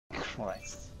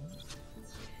Christ.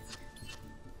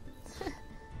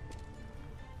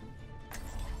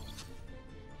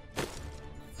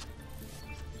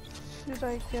 Should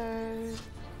I go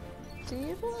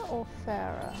D.Va or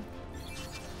Farah?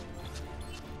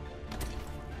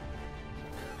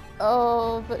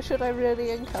 Oh, but should I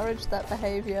really encourage that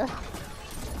behaviour?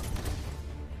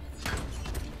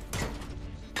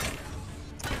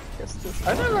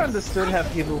 I never understood how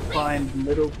people find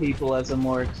little people as a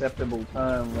more acceptable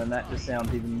term when that just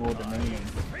sounds even more demeaning.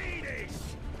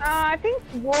 I think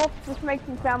wolf just makes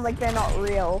them sound like they're not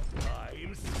real.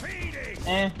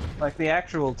 Like the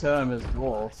actual term is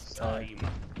dwarf, so...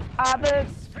 The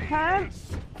term?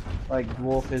 Like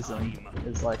dwarfism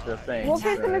is like the thing.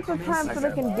 Dwarfism is the term for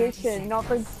the condition, not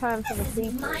the term for the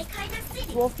people.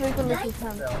 Dwarfism is the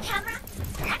term.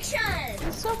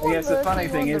 I guess the funny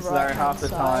thing is though, half the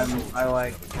time I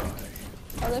like...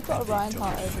 Oh, they've got a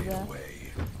Reinhardt over there.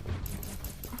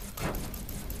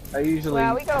 I usually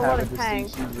wow, we got a lot of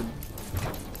tanks.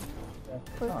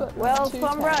 Well,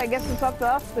 Sombra, I guess it's up to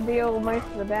us to deal most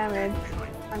of the damage.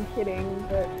 I'm kidding,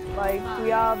 but like,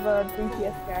 we are the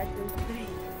DPS characters.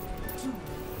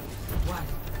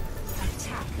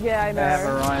 Yeah, I know. I have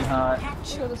a Reinhardt.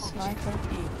 Got a sniper.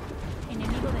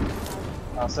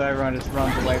 Oh, so everyone just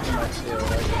runs away from my shield,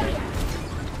 okay.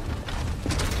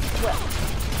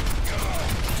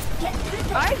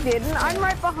 I didn't, I'm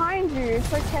right behind you,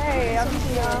 it's okay, I'm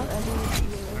here.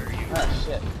 Oh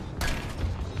shit.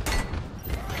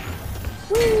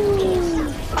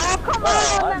 Woo! Oh, come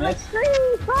on, I'm a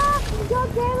tree! Fuck! God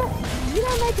damn it! You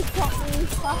don't make it stop me,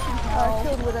 fucking hell. I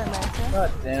killed Widowmaker.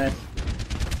 God damn it.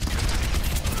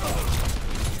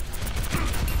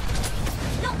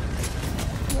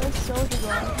 Where's Soldier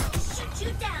gone?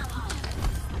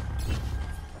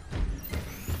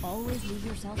 Always leave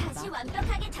yourself back.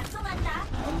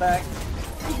 I'm back.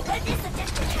 Oh,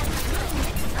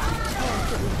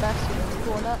 put the bastard in the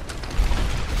corner.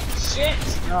 Shit!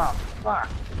 Oh, fuck.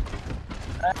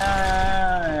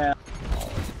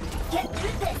 Get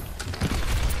through this.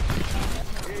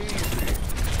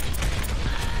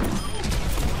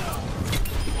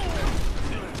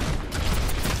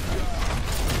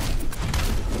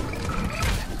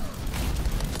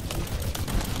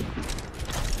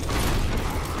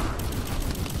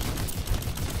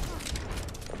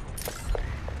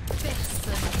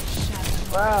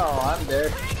 Wow, I'm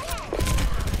dead.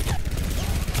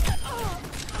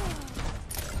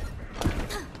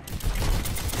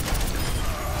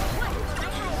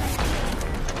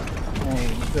 Hey,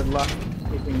 good luck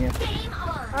keeping you.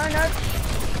 Oh no!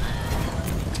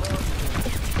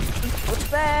 Was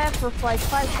there for like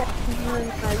 5 seconds and then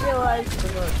I realized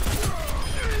it was...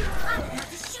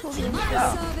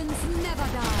 Servants never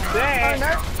die. Oh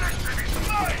no!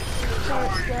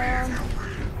 Turret's down.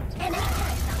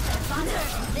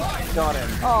 Got him.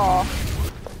 Oh.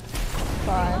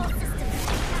 Fine.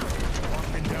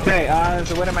 Okay,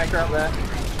 there's a Widowmaker up there.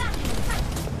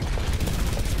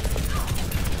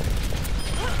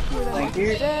 Thank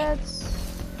you. Dead.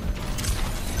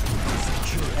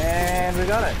 And we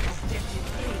got it.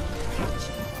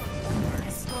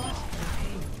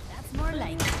 That's more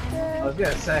like it. I was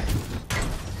gonna say.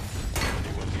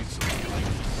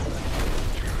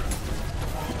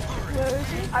 Where is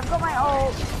he? I've got my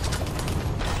ult.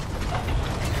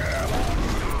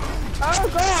 Oh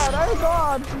god, oh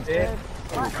god! He's dead.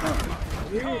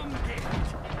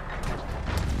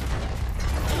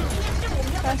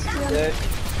 Dead.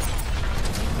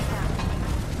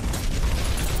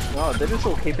 Oh, they're just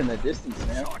all keeping their distance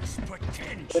now.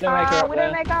 Widowmaker We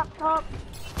don't make up top.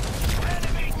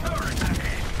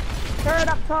 Turret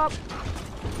up top.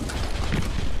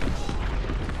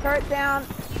 Turret down.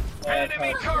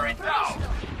 Enemy turret down.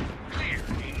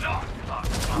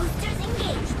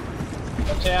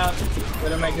 Watch out.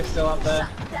 Widowmaker's still up there.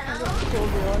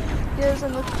 There's a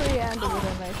McCree and a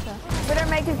Widowmaker.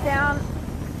 Widowmaker's down.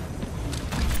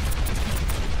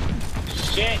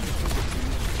 Shit.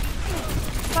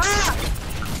 Fuck!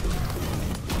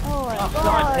 Oh my God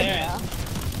god. damn it.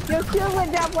 Your shield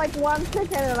went down for like 1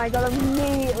 second and I got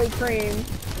immediately creamed.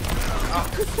 Oh,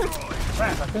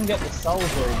 crap, I couldn't get the soldier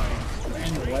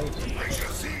in the way.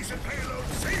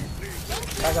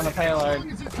 Back on the payload.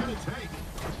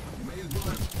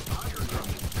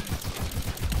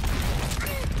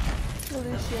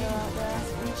 Lucio out there.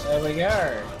 There we go.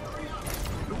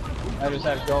 I just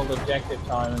have gold objective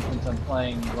time, and since I'm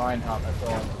playing Reinhardt, that's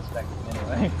all I'm expecting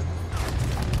anyway.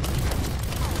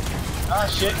 Oh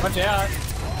shit, watch out!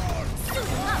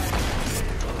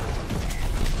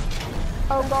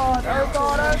 Oh god, oh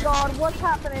god, oh god, what's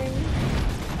happening?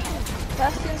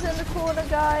 Bastion's in the corner,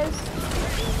 guys.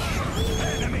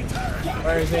 Enemy turret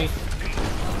Where is he?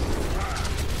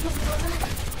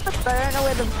 But I don't know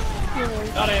where the is.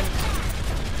 Got him!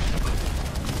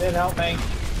 Did help me.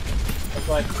 There's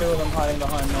like 2 of them hiding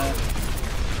behind there.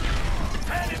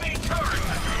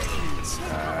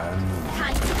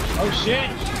 Oh shit!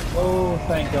 Oh,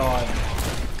 thank God.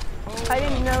 I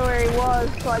didn't know where he was,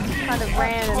 so I just kind of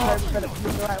ran and hoped that it was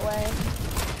the right way.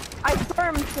 I saw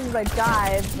him as soon as I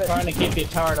died, but... Trying to keep your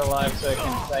turret alive so it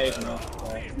can save me.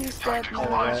 He's dead now.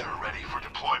 Supplies are ready for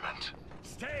deployment.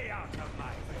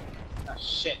 Oh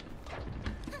shit.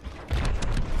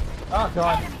 Oh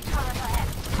God.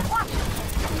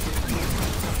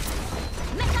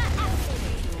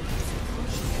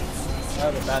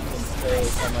 Oh, the Bastion's still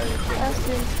somewhere.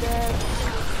 Bastion's dead.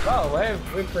 Oh,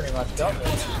 we've pretty much got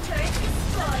this.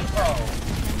 Oh.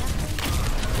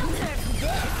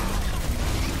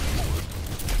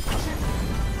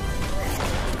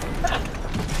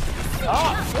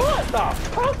 Oh, what the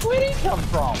fuck? Where'd he come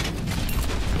from?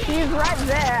 He was right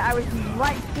there. I was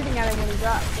right shooting at him when he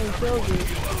got and killed you.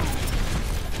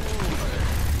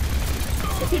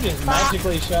 If he just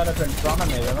magically showed up in front of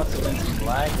me, there must have been some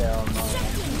lag there on mine.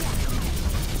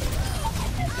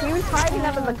 He was hiding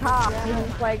under the car. He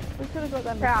was like, We could have got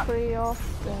them crap. pretty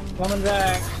often. Coming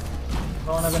back.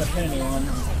 Oh, I'm not gonna pin anyone.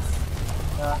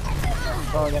 I'm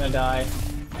probably gonna die.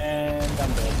 And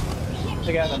I'm dead.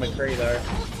 Check out the McCree though.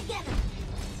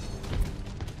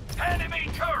 Enemy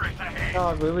turret ahead.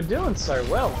 God, we were doing so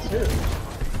well too.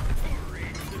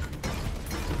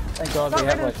 Thank God we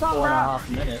have like 4.5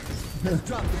 minutes.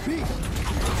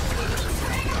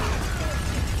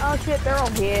 oh shit, they're all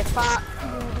here. Fuck.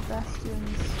 Yeah, the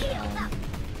Bastion's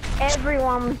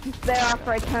Everyone was just there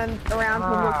after I turned around to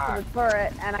look for the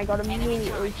turret, and I got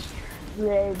immediately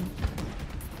shredded.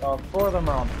 Oh, 4 of them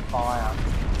are on fire.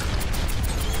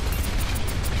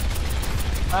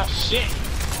 Ah shit!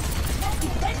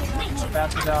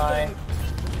 About to die.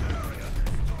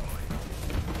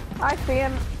 I see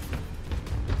him.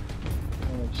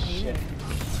 Holy shit.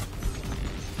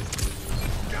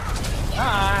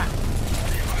 Ah!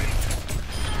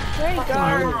 There you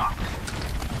go.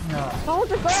 No.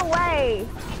 Soldier, go away.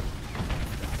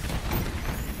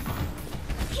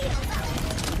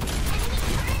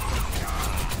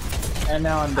 And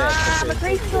now I'm dead. because McCree's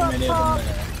there's still too many of up them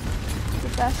there. the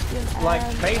Bastion Like,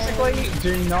 and basically,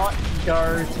 do not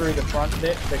go through the front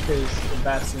bit because the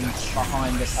Bastion's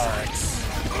behind the turret.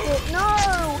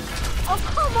 No! Oh,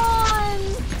 come on!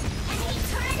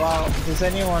 Well, does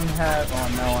anyone have... Oh,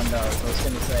 no one does. I was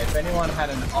going to say, if anyone had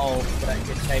an ult that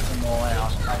could take them all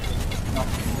out, I could knock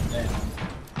them down.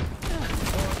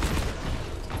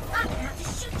 I'm gonna have to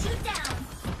shoot you down.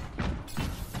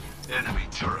 Enemy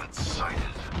turret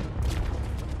sighted.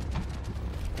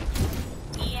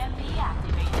 EMP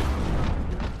activated.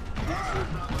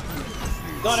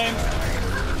 Got him!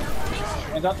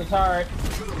 I got the turret.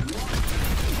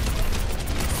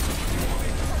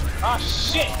 Ah,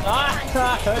 shit!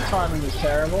 Ah, her timing was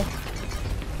terrible.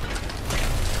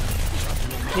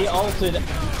 He ulted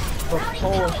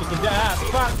before she could... Ah,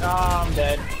 fuck! Ah, I'm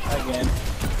dead. Again.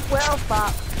 Well,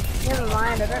 fuck. Never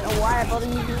mind, I don't know why I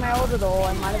bothered using my ult at all.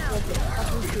 I might as well get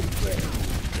fucking shit.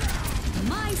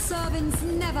 My servants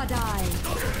never die.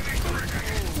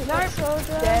 Nope,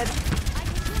 dead.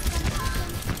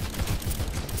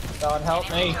 God help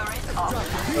me.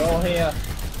 They're all here.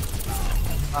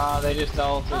 Ah, they just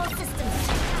ulted.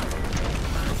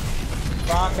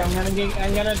 Fuck,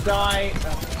 I'm gonna die.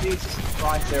 Oh, Jesus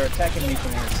Christ, they're attacking me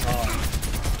from all sides.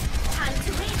 Time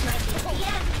to raise my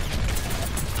BPM.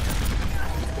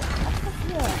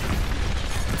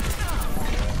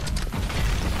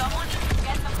 Someone needs to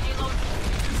get the payload.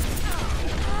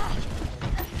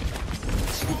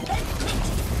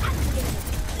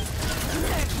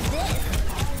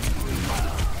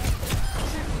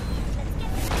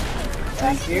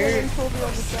 Thank you. pulled you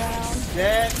on the ground.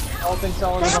 Dead. Ulting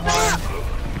solid behind.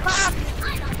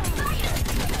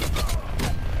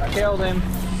 I killed him.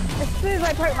 As soon as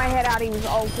I poked my head out, he was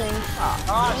ulting.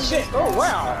 Ah, shit. Oh,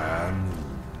 wow.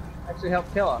 Actually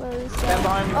helped kill her. Where is Stand that?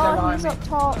 behind me, stand Oh, behind he's me. up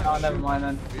top. Oh, never mind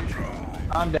then.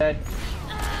 I'm dead.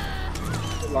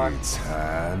 Good luck. My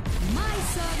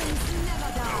servants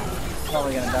never die.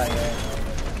 Probably gonna die, yeah.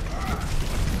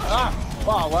 Ah!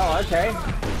 Oh, well, okay.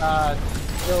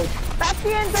 Still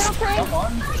Bastion, Battletrain!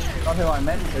 someone. Not who I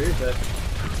meant to, but...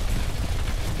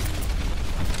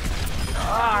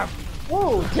 Ah!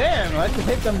 Whoa, damn! I had to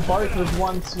hit them both with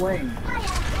one swing.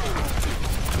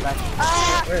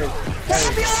 Where is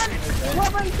Champion!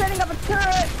 Robin's setting up a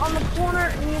turret on the corner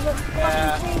and he's a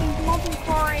Yeah. fucking thing, he's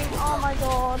multi-scoring. Oh my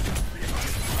god.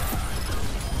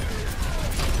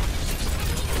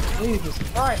 Jesus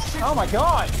Christ! Oh my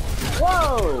god!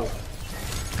 Whoa!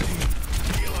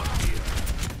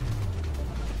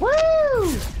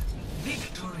 Woo!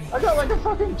 I got like a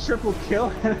fucking triple kill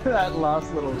out of that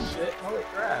last little shit. Holy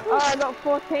crap. Oh, I got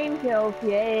 14 kills.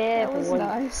 Yeah, That was boy.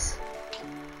 nice.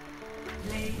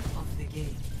 Play of the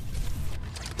game.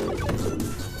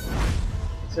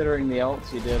 Considering the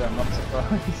ults you did, I'm not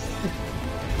surprised.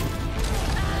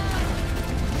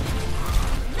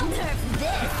 Nerf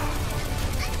this!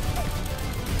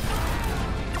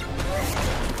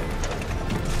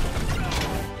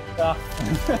 Ah.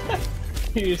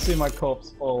 You see my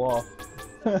corpse fall off.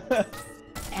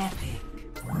 Epic.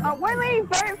 Why don't you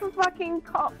vote for fucking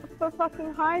for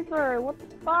fucking Hydro? What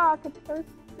the fuck? It's so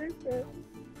stupid.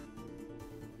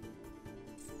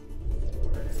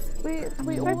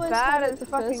 We So always bad had it it's the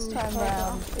fucking first time fuck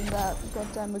round in that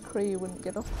goddamn McCree wouldn't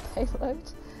get off the payload.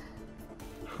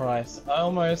 Christ, I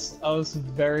was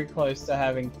very close to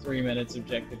having 3 minutes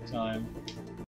objective time.